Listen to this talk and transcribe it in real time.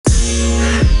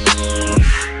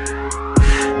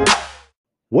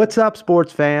What's up,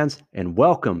 sports fans, and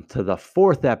welcome to the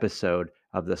fourth episode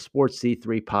of the Sports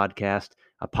C3 podcast,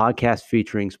 a podcast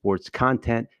featuring sports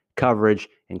content, coverage,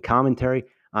 and commentary.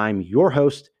 I'm your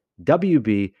host,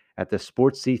 WB, at the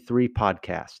Sports C3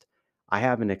 podcast. I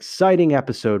have an exciting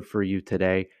episode for you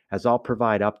today as I'll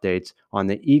provide updates on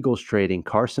the Eagles trading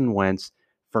Carson Wentz,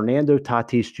 Fernando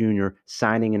Tatis Jr.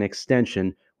 signing an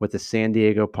extension with the San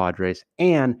Diego Padres,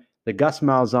 and the Gus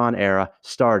Malzahn era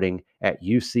starting at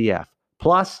UCF.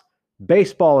 Plus,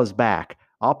 baseball is back.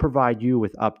 I'll provide you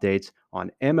with updates on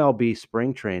MLB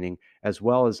spring training, as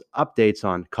well as updates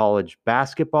on college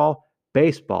basketball,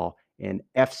 baseball, and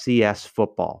FCS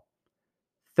football.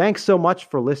 Thanks so much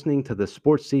for listening to the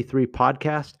Sports C3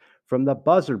 podcast. From the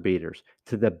buzzer beaters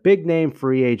to the big name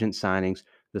free agent signings,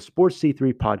 the Sports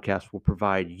C3 podcast will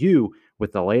provide you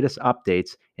with the latest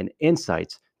updates and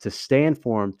insights to stay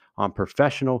informed on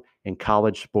professional and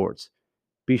college sports.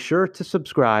 Be sure to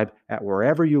subscribe at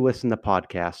wherever you listen to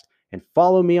podcasts and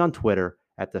follow me on Twitter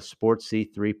at the Sports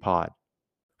C3 Pod.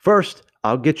 First,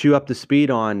 I'll get you up to speed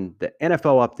on the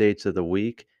NFL updates of the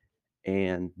week.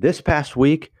 And this past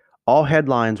week, all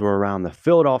headlines were around the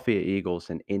Philadelphia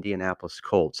Eagles and Indianapolis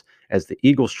Colts as the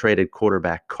Eagles traded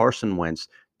quarterback Carson Wentz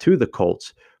to the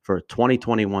Colts for a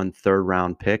 2021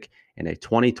 third-round pick and a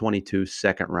 2022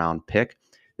 second-round pick.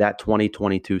 That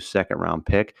 2022 second-round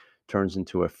pick turns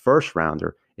into a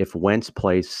first-rounder if Wentz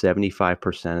plays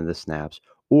 75% of the snaps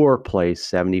or plays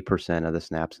 70% of the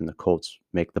snaps and the Colts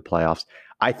make the playoffs.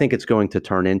 I think it's going to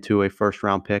turn into a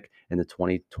first-round pick in the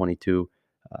 2022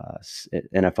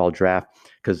 NFL draft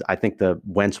because I think the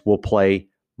Wentz will play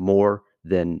more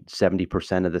than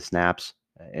 70% of the snaps.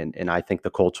 And I think the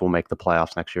Colts will make the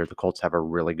playoffs next year. The Colts have a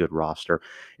really good roster.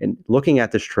 And looking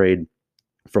at this trade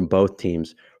from both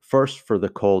teams, first for the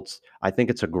Colts, I think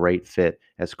it's a great fit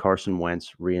as Carson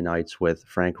Wentz reunites with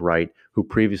Frank Reich, who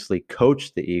previously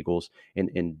coached the Eagles and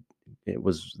it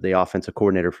was the offensive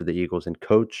coordinator for the Eagles and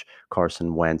coach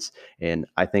Carson Wentz. And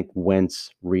I think Wentz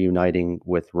reuniting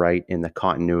with Wright in the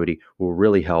continuity will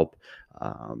really help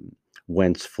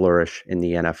Wentz flourish in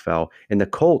the NFL. And the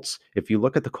Colts, if you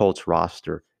look at the Colts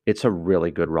roster, it's a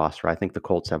really good roster. I think the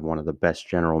Colts have one of the best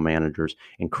general managers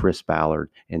in Chris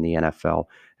Ballard in the NFL.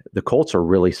 The Colts are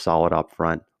really solid up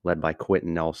front, led by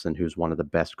Quentin Nelson, who's one of the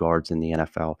best guards in the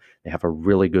NFL. They have a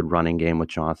really good running game with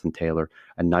Jonathan Taylor,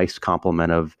 a nice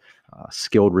complement of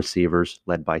skilled receivers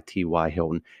led by T.Y.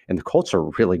 Hilton. And the Colts are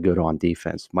really good on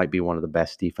defense, might be one of the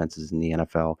best defenses in the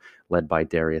NFL, led by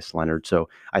Darius Leonard. So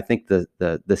I think the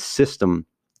system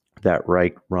that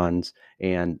Reich runs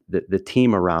and the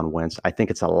team around Wentz, I think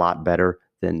it's a lot better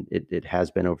than it has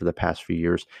been over the past few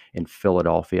years in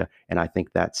Philadelphia. And I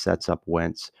think that sets up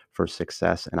Wentz for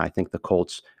success. And I think the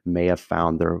Colts may have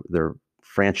found their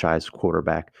franchise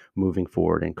quarterback moving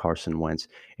forward in Carson Wentz.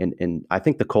 And I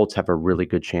think the Colts have a really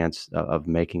good chance of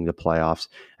making the playoffs.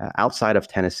 Outside of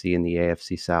Tennessee in the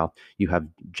AFC South, you have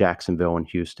Jacksonville and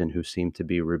Houston who seem to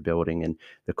be rebuilding, and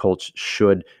the Colts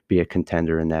should be a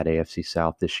contender in that AFC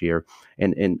South this year.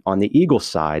 And on the Eagles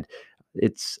side,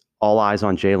 it's all eyes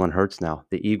on Jalen Hurts now.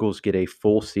 The Eagles get a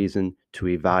full season to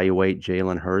evaluate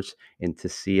Jalen Hurts and to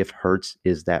see if Hurts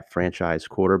is that franchise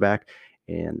quarterback.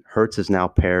 And Hurts is now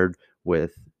paired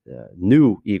with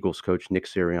new Eagles coach Nick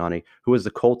Sirianni, who was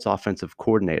the Colts offensive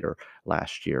coordinator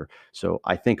last year. So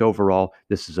I think overall,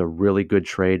 this is a really good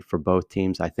trade for both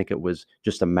teams. I think it was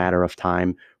just a matter of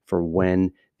time for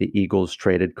when the Eagles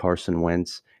traded Carson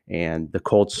Wentz, and the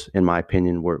Colts, in my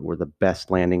opinion, were the best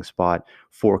landing spot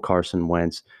for Carson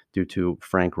Wentz due to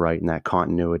Frank Reich and that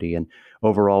continuity. And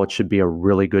overall, it should be a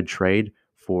really good trade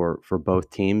for both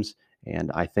teams.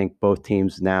 And I think both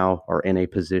teams now are in a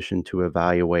position to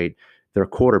evaluate their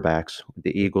quarterbacks,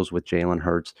 the Eagles with Jalen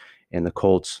Hurts and the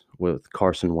Colts with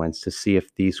Carson Wentz, to see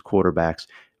if these quarterbacks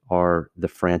are the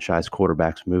franchise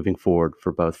quarterbacks moving forward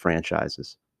for both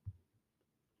franchises.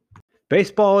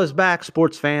 Baseball is back,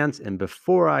 sports fans. And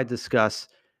before I discuss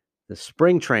the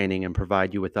spring training and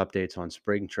provide you with updates on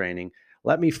spring training,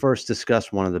 let me first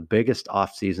discuss one of the biggest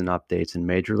offseason updates in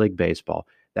Major League Baseball.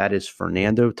 That is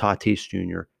Fernando Tatis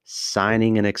Jr.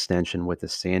 signing an extension with the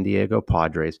San Diego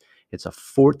Padres. It's a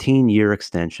 14-year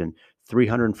extension,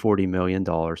 $340 million.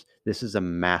 This is a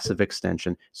massive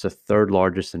extension. It's the third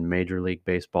largest in Major League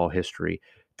Baseball history.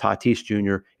 Tatis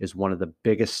Jr. is one of the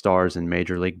biggest stars in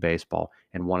Major League Baseball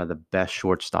and one of the best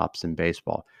shortstops in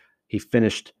baseball. He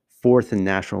finished fourth in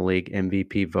National League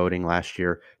MVP voting last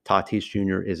year. Tatis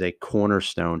Jr. is a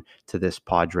cornerstone to this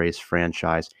Padres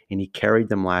franchise, and he carried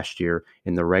them last year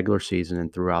in the regular season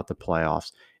and throughout the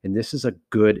playoffs. And this is a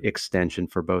good extension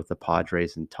for both the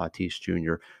Padres and Tatis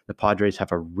Jr. The Padres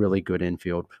have a really good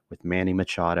infield with Manny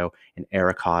Machado and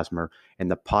Eric Hosmer,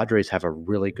 and the Padres have a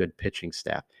really good pitching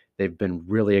staff. They've been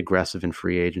really aggressive in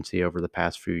free agency over the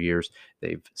past few years.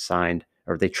 They've signed,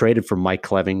 or they traded for Mike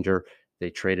Clevinger, they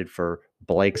traded for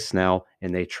Blake Snell,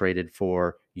 and they traded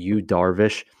for Yu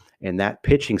Darvish. And that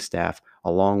pitching staff,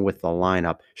 along with the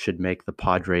lineup, should make the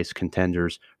Padres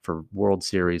contenders for World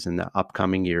Series in the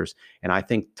upcoming years. And I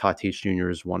think Tatis Jr.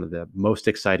 is one of the most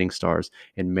exciting stars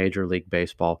in Major League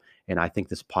Baseball. And I think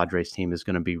this Padres team is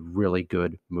going to be really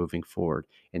good moving forward.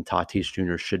 And Tatis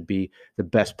Jr. should be the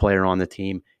best player on the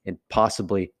team and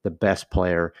possibly the best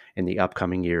player in the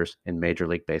upcoming years in Major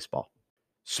League Baseball.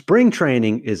 Spring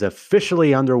training is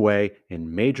officially underway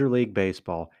in Major League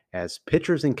Baseball as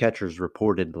pitchers and catchers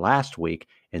reported last week,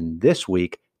 and this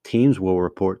week, teams will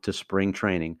report to spring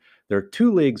training. There are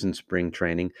two leagues in spring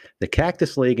training, the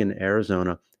Cactus League in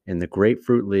Arizona and the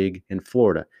Grapefruit League in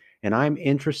Florida. And I'm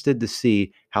interested to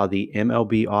see how the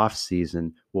MLB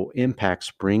offseason will impact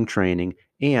spring training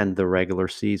and the regular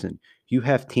season. You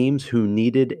have teams who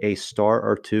needed a star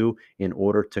or two in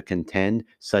order to contend,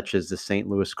 such as the St.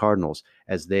 Louis Cardinals,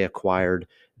 as they acquired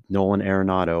Nolan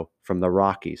Arenado from the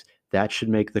Rockies. That should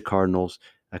make the Cardinals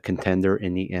a contender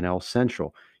in the NL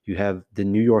Central. You have the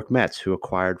New York Mets, who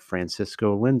acquired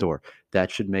Francisco Lindor.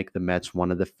 That should make the Mets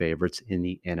one of the favorites in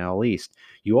the NL East.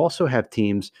 You also have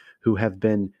teams who have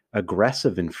been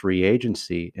aggressive in free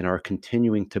agency and are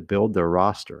continuing to build their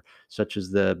roster, such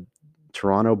as the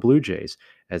Toronto Blue Jays,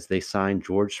 as they signed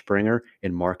George Springer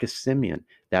and Marcus Semien.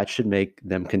 That should make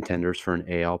them contenders for an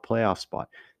AL playoff spot.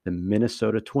 The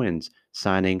Minnesota Twins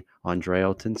signing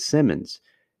Andrelton Simmons,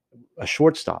 a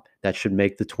shortstop. That should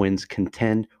make the Twins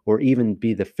contend or even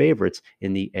be the favorites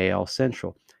in the AL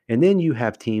Central. And then you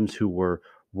have teams who were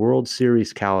World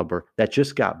Series caliber that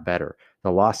just got better.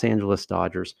 The Los Angeles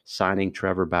Dodgers signing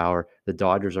Trevor Bauer. The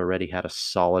Dodgers already had a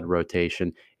solid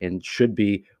rotation and should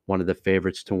be one of the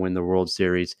favorites to win the World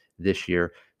Series this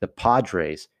year. The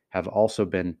Padres have also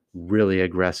been really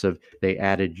aggressive. They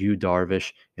added Yu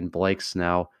Darvish and Blake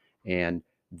Snell, and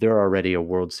they're already a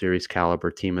World Series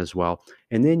caliber team as well.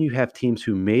 And then you have teams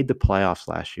who made the playoffs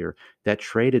last year that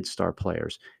traded star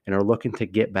players and are looking to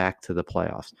get back to the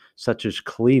playoffs, such as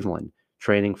Cleveland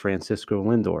trading Francisco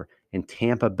Lindor and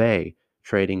Tampa Bay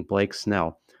trading Blake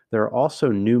Snell. There are also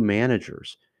new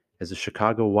managers, as the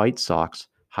Chicago White Sox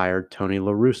hired Tony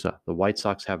La Russa. The White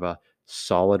Sox have a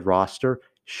solid roster,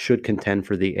 should contend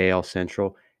for the AL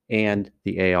Central and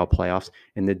the AL playoffs.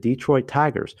 And the Detroit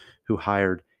Tigers, who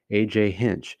hired AJ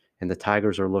Hinch, and the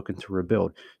Tigers are looking to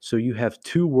rebuild. So you have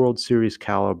two World Series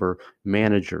caliber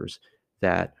managers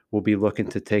that will be looking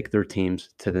to take their teams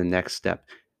to the next step.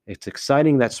 It's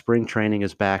exciting that spring training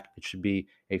is back. It should be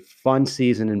a fun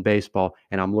season in baseball,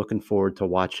 and I'm looking forward to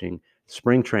watching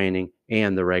spring training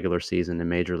and the regular season in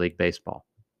Major League Baseball.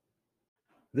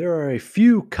 There are a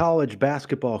few college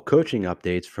basketball coaching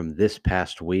updates from this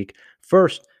past week.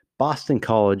 First, Boston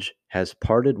College has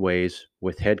parted ways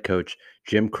with head coach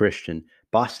Jim Christian.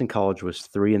 Boston College was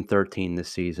 3-13 this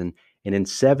season, and in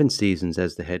 7 seasons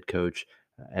as the head coach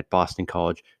at Boston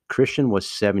College, Christian was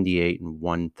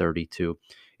 78-132.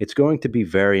 It's going to be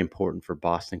very important for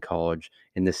Boston College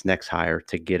in this next hire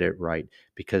to get it right,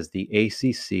 because the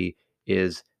ACC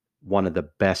is one of the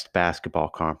best basketball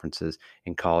conferences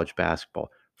in college basketball.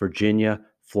 Virginia,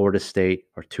 Florida State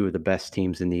are two of the best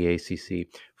teams in the ACC.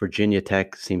 Virginia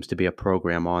Tech seems to be a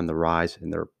program on the rise,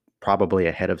 and they're probably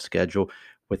ahead of schedule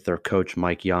with their coach,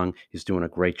 Mike Young. He's doing a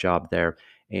great job there.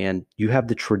 And you have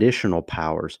the traditional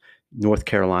powers, North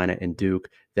Carolina and Duke,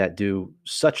 that do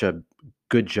such a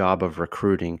good job of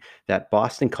recruiting that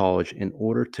Boston College, in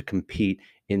order to compete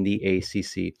in the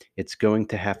ACC, it's going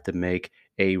to have to make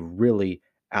a really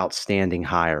outstanding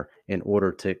hire in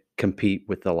order to compete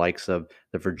with the likes of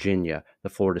the Virginia, the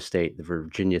Florida State, the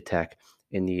Virginia Tech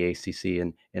in the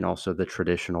ACC, and also the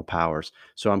traditional powers.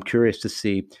 So I'm curious to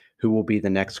see who will be the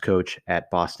next coach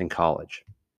at Boston College.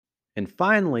 And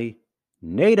finally,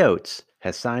 Nate Oates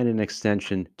has signed an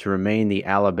extension to remain the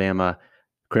Alabama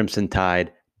Crimson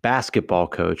Tide basketball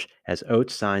coach, as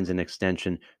Oates signs an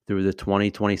extension through the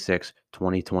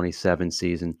 2026-2027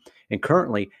 season. And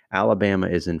currently, Alabama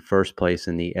is in first place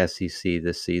in the SEC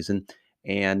this season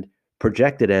and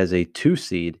projected as a 2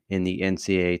 seed in the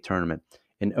NCAA tournament.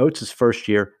 In Oates' first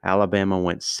year, Alabama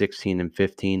went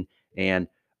 16-15, and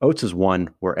Oates has won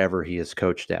wherever he has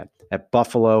coached at. At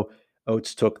Buffalo,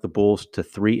 Oates took the Bulls to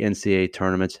 3 NCAA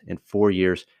tournaments in 4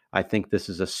 years. I think this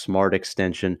is a smart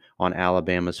extension on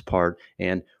Alabama's part.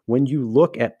 And when you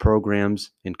look at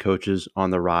programs and coaches on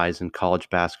the rise in college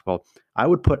basketball, I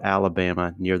would put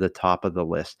Alabama near the top of the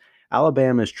list.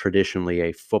 Alabama is traditionally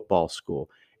a football school,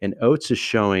 and Oates is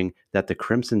showing that the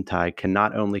Crimson Tide can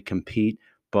not only compete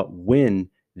but win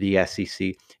the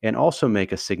SEC and also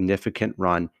make a significant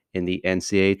run in the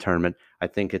NCAA tournament. I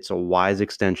think it's a wise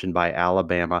extension by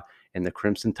Alabama, and the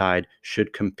Crimson Tide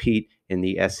should compete in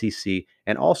the SEC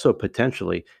and also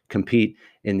potentially compete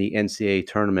in the NCAA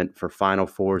tournament for Final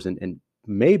Fours and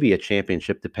maybe a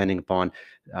championship, depending upon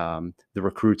the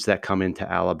recruits that come into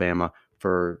Alabama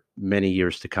for many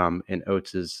years to come in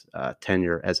Oates'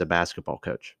 tenure as a basketball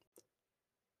coach.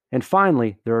 And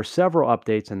finally, there are several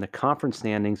updates in the conference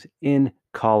standings in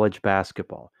college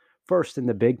basketball. First, in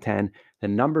the Big Ten, the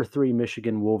number 3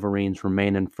 Michigan Wolverines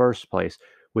remain in first place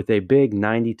with a big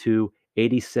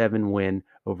 92-87 win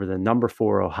over the number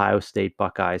 4 Ohio State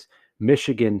Buckeyes.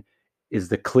 Michigan is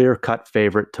the clear-cut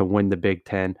favorite to win the Big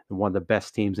Ten, one of the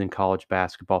best teams in college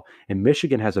basketball. And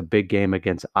Michigan has a big game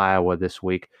against Iowa this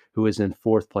week, who is in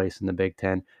fourth place in the Big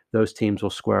Ten. Those teams will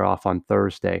square off on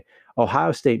Thursday.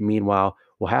 Ohio State, meanwhile,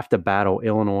 will have to battle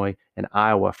Illinois and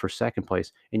Iowa for second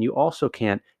place. And you also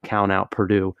can't count out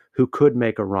Purdue, who could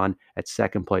make a run at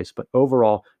second place. But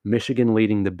overall, Michigan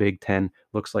leading the Big Ten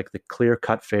looks like the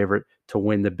clear-cut favorite to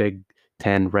win the Big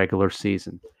Ten regular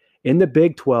season. In the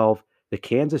Big 12, the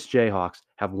Kansas Jayhawks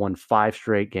have won 5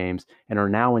 straight games and are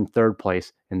now in third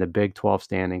place in the Big 12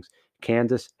 standings.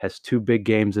 Kansas has 2 big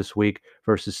games this week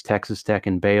versus Texas Tech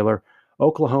and Baylor.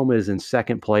 Oklahoma is in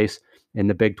second place in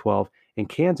the Big 12, and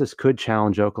Kansas could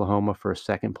challenge Oklahoma for a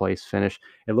second place finish.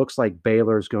 It looks like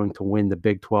Baylor is going to win the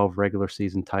Big 12 regular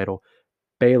season title.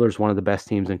 Baylor's one of the best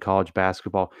teams in college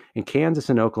basketball, and Kansas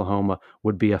and Oklahoma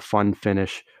would be a fun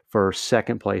finish for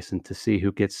second place and to see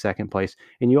who gets second place.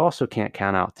 And you also can't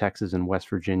count out Texas and West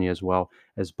Virginia as well,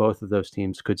 as both of those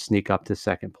teams could sneak up to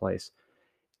second place.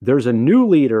 There's a new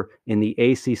leader in the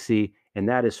ACC, and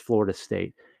that is Florida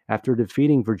State. After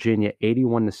defeating Virginia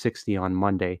 81-60 on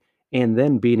Monday and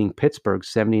then beating Pittsburgh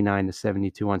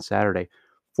 79-72 on Saturday,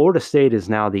 Florida State is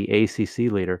now the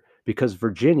ACC leader because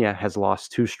Virginia has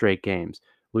lost 2 straight games,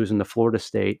 losing to Florida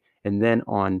State, and then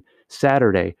on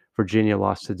Saturday, Virginia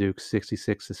lost to Duke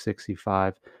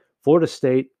 66-65. Florida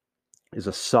State is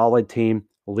a solid team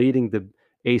leading the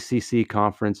ACC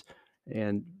conference,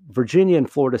 and Virginia and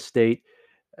Florida State,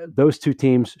 those 2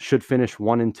 teams should finish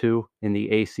 1 and 2 in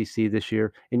the ACC this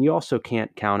year. And you also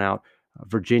can't count out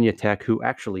Virginia Tech, who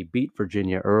actually beat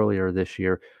Virginia earlier this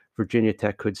year. Virginia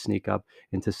Tech could sneak up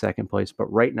into second place,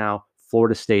 but right now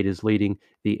Florida State is leading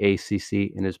the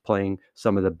ACC and is playing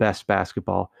some of the best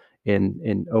basketball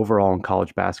in overall in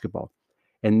college basketball.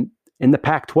 And in the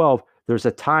Pac-12, there's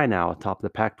a tie now atop the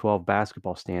Pac-12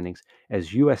 basketball standings as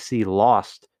USC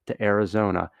lost to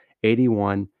Arizona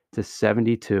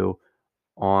 81-72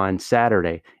 on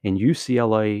Saturday, and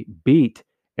UCLA beat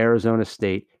Arizona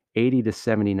State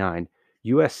 80-79.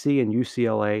 USC and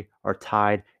UCLA are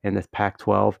tied in the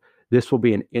Pac-12. This will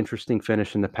be an interesting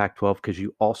finish in the Pac-12 because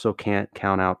you also can't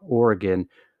count out Oregon,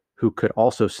 who could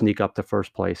also sneak up to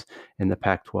first place in the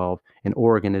Pac-12. And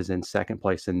Oregon is in second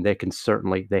place, and they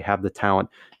have the talent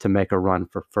to make a run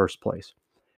for first place.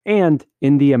 And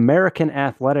in the American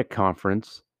Athletic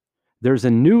Conference, there's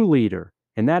a new leader,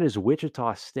 and that is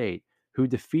Wichita State, who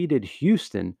defeated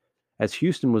Houston as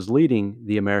Houston was leading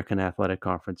the American Athletic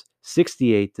Conference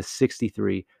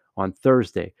 68-63 on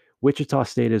Thursday. Wichita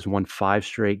State has won 5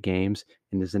 straight games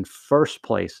and is in first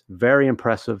place. Very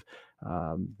impressive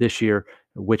this year,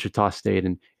 Wichita State.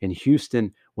 And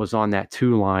Houston was on that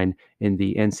 2 line in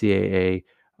the NCAA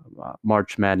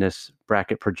March Madness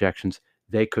bracket projections.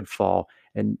 They could fall.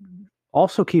 And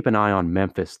also keep an eye on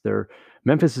Memphis.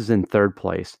 Memphis is in third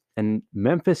place, and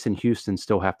Memphis and Houston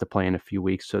still have to play in a few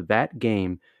weeks. So that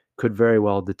game could very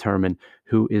well determine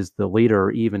who is the leader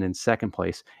or even in second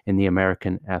place in the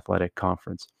American Athletic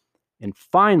Conference. And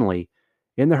finally,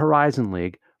 in the Horizon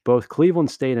League, both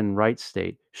Cleveland State and Wright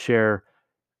State share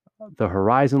the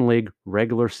Horizon League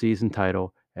regular season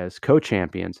title as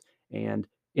co-champions. And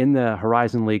in the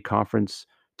Horizon League Conference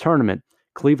tournament,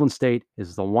 Cleveland State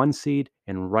is the 1 seed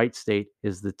and Wright State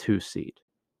is the 2 seed.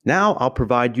 Now I'll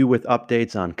provide you with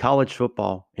updates on college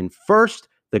football. And first,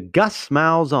 the Gus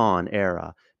Malzahn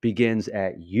era begins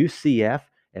at UCF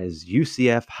as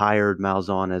UCF hired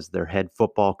Malzahn as their head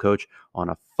football coach on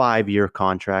a 5-year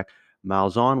contract.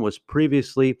 Malzahn was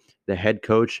previously the head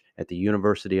coach at the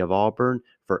University of Auburn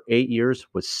for 8 years,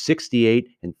 was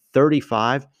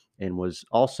 68-35, and was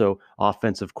also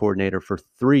offensive coordinator for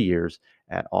 3 years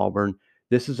at Auburn.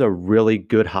 This is a really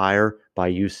good hire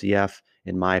by UCF,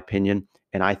 in my opinion,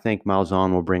 and I think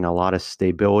Malzahn will bring a lot of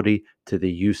stability to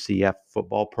the UCF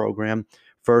football program.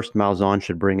 First, Malzahn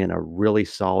should bring in a really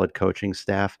solid coaching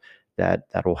staff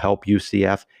that will help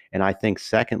UCF. And I think,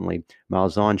 secondly,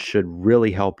 Malzahn should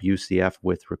really help UCF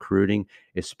with recruiting,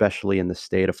 especially in the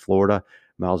state of Florida.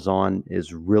 Malzahn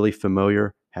is really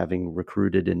familiar, having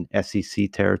recruited in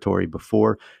SEC territory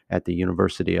before at the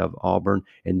University of Auburn,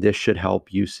 and this should help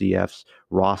UCF's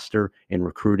roster and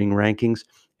recruiting rankings.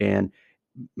 And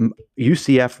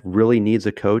UCF really needs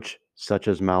a coach such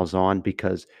as Malzahn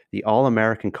because the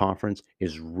All-American Conference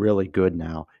is really good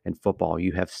now in football.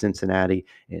 You have Cincinnati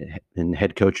and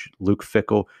head coach Luke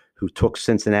Fickell, who took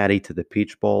Cincinnati to the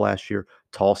Peach Bowl last year.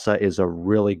 Tulsa is a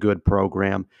really good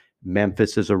program.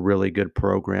 Memphis is a really good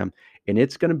program. And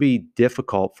it's going to be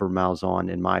difficult for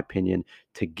Malzahn, in my opinion,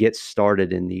 to get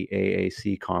started in the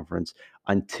AAC conference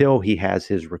until he has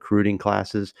his recruiting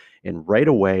classes. And right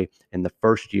away in the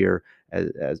first year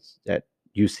as at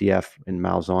UCF and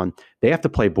Malzahn, they have to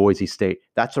play Boise State.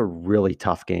 That's a really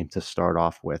tough game to start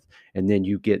off with. And then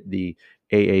you get the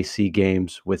AAC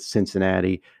games with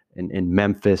Cincinnati and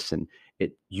Memphis. And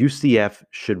UCF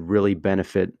should really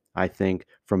benefit, I think,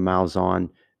 from Malzahn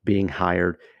being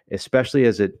hired, especially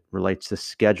as it relates to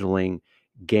scheduling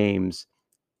games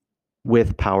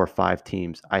with Power 5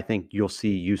 teams. I think you'll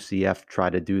see UCF try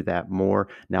to do that more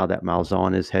now that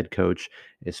Malzahn is head coach,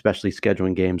 especially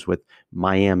scheduling games with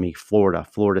Miami, Florida,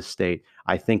 Florida State.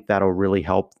 I think that'll really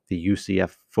help the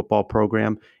UCF football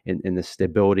program in the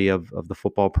stability of the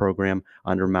football program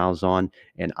under Malzahn.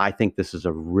 And I think this is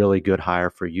a really good hire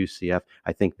for UCF.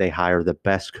 I think they hire the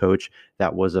best coach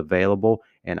that was available,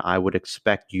 and I would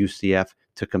expect UCF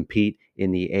to compete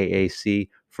in the AAC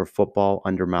for football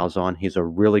under Malzahn. He's a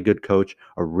really good coach,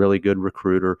 a really good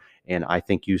recruiter, and I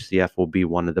think UCF will be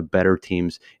one of the better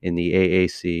teams in the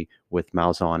AAC with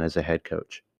Malzahn as a head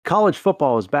coach. College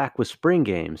football is back with spring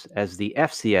games as the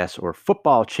FCS, or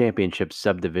Football Championship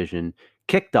Subdivision,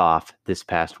 kicked off this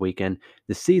past weekend.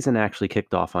 The season actually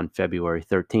kicked off on February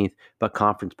 13th, but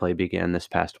conference play began this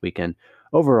past weekend.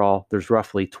 Overall, there's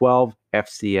roughly 12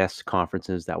 FCS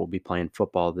conferences that will be playing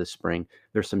football this spring.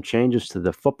 There's some changes to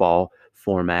the football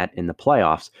format in the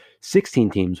playoffs. 16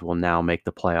 teams will now make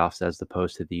the playoffs as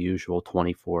opposed to the usual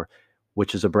 24,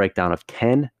 which is a breakdown of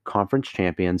 10 conference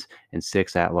champions and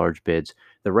 6 at-large bids.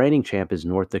 The reigning champ is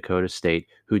North Dakota State,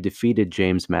 who defeated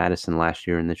James Madison last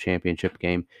year in the championship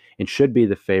game and should be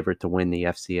the favorite to win the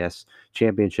FCS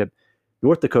championship.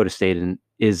 North Dakota State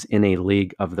is in a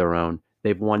league of their own.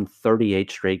 They've won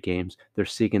 38 straight games. They're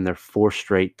seeking their 4th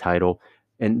straight title.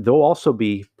 And they'll also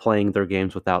be playing their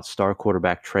games without star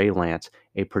quarterback Trey Lance,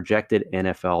 a projected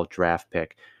NFL draft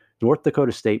pick. North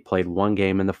Dakota State played one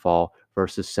game in the fall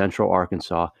versus Central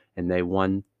Arkansas, and they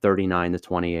won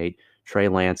 39-28. Trey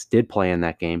Lance did play in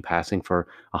that game, passing for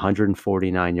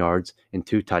 149 yards and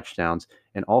 2 touchdowns,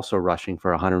 and also rushing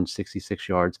for 166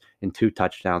 yards and 2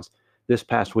 touchdowns. This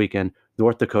past weekend,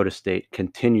 North Dakota State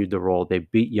continued the roll. They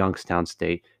beat Youngstown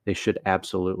State. They should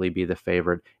absolutely be the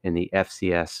favorite in the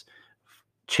FCS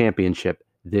championship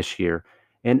this year.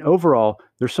 And overall,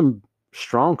 there's some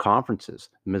strong conferences.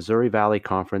 Missouri Valley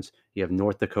Conference, you have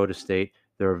North Dakota State.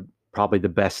 They're probably the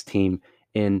best team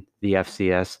in the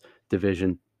FCS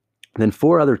division. Then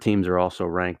 4 other teams are also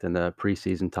ranked in the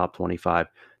preseason top 25.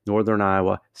 Northern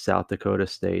Iowa, South Dakota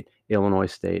State, Illinois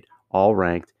State, all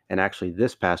ranked. And actually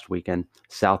this past weekend,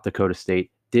 South Dakota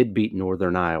State did beat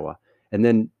Northern Iowa. And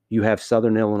then you have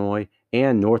Southern Illinois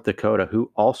and North Dakota,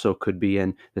 who also could be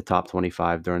in the top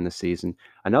 25 during the season.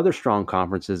 Another strong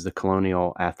conference is the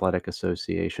Colonial Athletic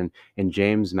Association, and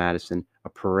James Madison, a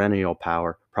perennial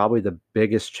power, probably the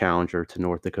biggest challenger to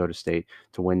North Dakota State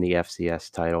to win the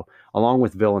FCS title, along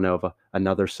with Villanova,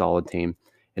 another solid team.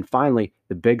 And finally,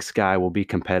 the Big Sky will be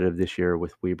competitive this year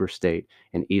with Weber State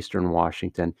and Eastern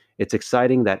Washington. It's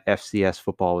exciting that FCS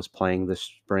football is playing this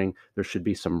spring. There should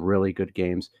be some really good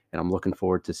games, and I'm looking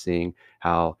forward to seeing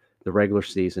how the regular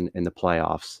season and the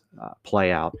playoffs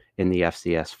play out in the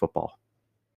FCS football.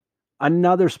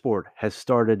 Another sport has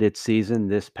started its season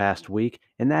this past week,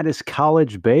 and that is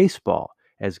college baseball,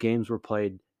 as games were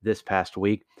played this past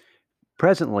week.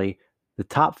 Presently, the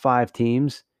top 5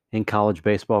 teams in college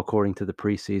baseball, according to the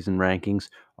preseason rankings,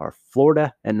 are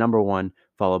Florida at number 1,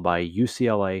 followed by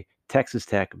UCLA, Texas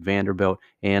Tech, Vanderbilt,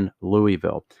 and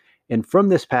Louisville. And from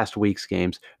this past week's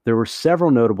games, there were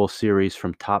several notable series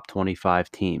from top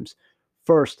 25 teams.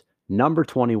 First, number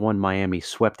 21 Miami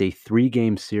swept a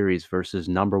 3-game series versus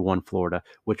number 1 Florida,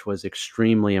 which was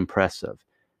extremely impressive.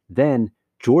 Then,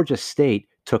 Georgia State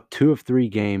took 2 of 3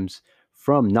 games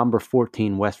from number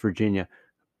 14 West Virginia.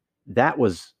 That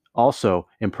was also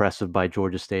impressive by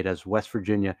Georgia State, as West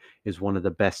Virginia is one of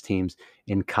the best teams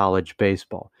in college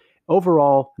baseball.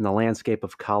 Overall, in the landscape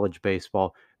of college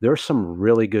baseball, there are some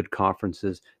really good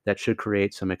conferences that should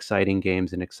create some exciting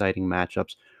games and exciting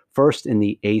matchups. First, in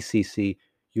the ACC,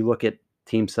 you look at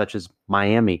teams such as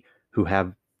Miami, who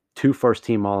have two first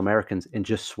team All Americans and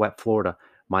just swept Florida.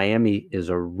 Miami is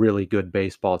a really good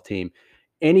baseball team.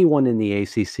 Anyone in the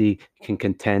ACC can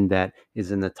contend that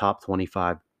is in the top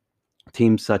 25.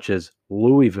 Teams such as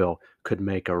Louisville could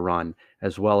make a run,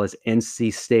 as well as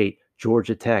NC State,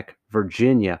 Georgia Tech,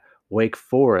 Virginia, Wake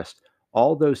Forest.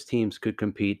 All those teams could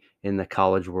compete in the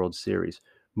College World Series.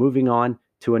 Moving on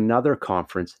to another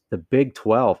conference, the Big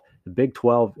 12. The Big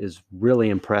 12 is really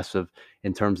impressive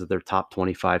in terms of their top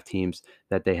 25 teams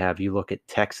that they have. You look at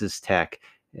Texas Tech,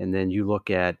 and then you look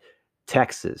at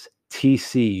Texas,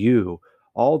 TCU.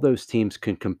 All those teams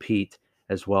can compete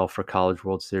as well for College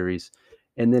World Series.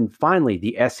 And then finally,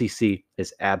 the SEC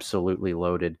is absolutely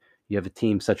loaded. You have a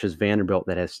team such as Vanderbilt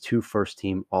that has two first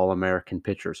team All American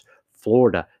pitchers,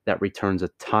 Florida that returns a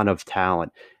ton of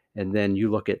talent. And then you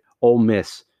look at Ole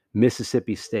Miss,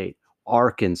 Mississippi State,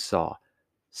 Arkansas,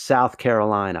 South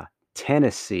Carolina,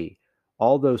 Tennessee.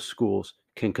 All those schools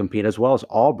can compete, as well as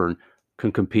Auburn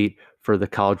can compete for the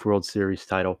College World Series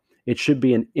title. It should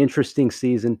be an interesting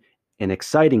season, an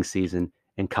exciting season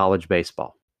in college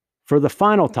baseball. For the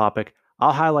final topic,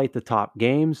 I'll highlight the top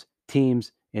games,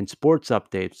 teams, and sports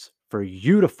updates for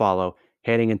you to follow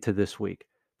heading into this week.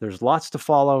 There's lots to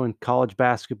follow in college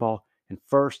basketball. And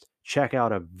first, check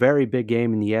out a very big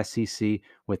game in the SEC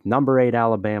with number 8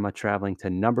 Alabama traveling to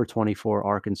number 24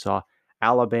 Arkansas.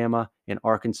 Alabama and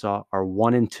Arkansas are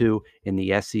 1 and 2 in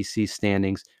the SEC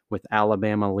standings, with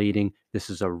Alabama leading. This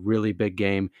is a really big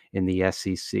game in the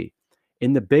SEC.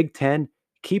 In the Big Ten,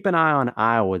 keep an eye on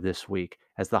Iowa this week,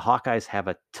 as the Hawkeyes have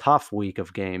a tough week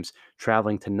of games,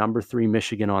 traveling to number 3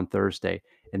 Michigan on Thursday,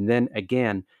 and then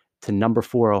again to number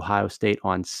 4 Ohio State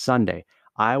on Sunday.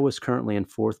 Iowa's currently in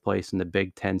 4th place in the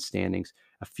Big Ten standings.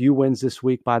 A few wins this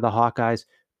week by the Hawkeyes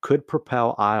could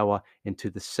propel Iowa into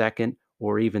the 2nd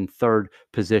or even 3rd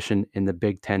position in the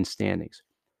Big Ten standings.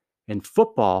 In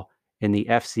football, in the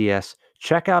FCS,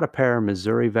 check out a pair of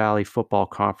Missouri Valley Football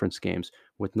Conference games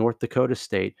with North Dakota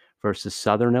State versus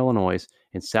Southern Illinois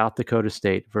and South Dakota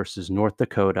State versus North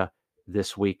Dakota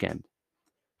this weekend.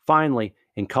 Finally,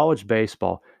 in college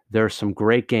baseball, there are some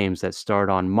great games that start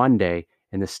on Monday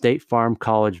in the State Farm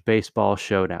College Baseball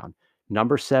Showdown.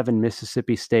 Number 7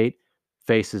 Mississippi State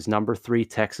faces number 3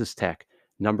 Texas Tech.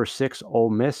 Number 6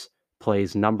 Ole Miss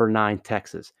plays number 9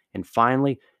 Texas. And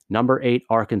finally, number 8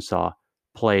 Arkansas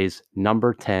plays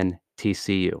number 10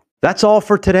 TCU. That's all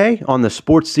for today on the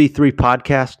Sports C3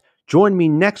 podcast. Join me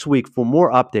next week for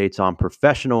more updates on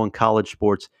professional and college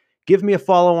sports. Give me a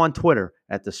follow on Twitter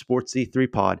at the Sports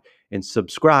C3 Pod and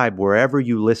subscribe wherever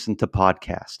you listen to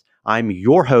podcasts. I'm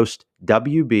your host,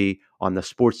 WB, on the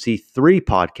Sports C3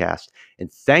 podcast.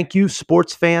 And thank you,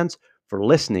 sports fans, for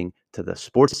listening to the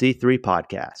Sports C3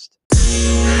 podcast.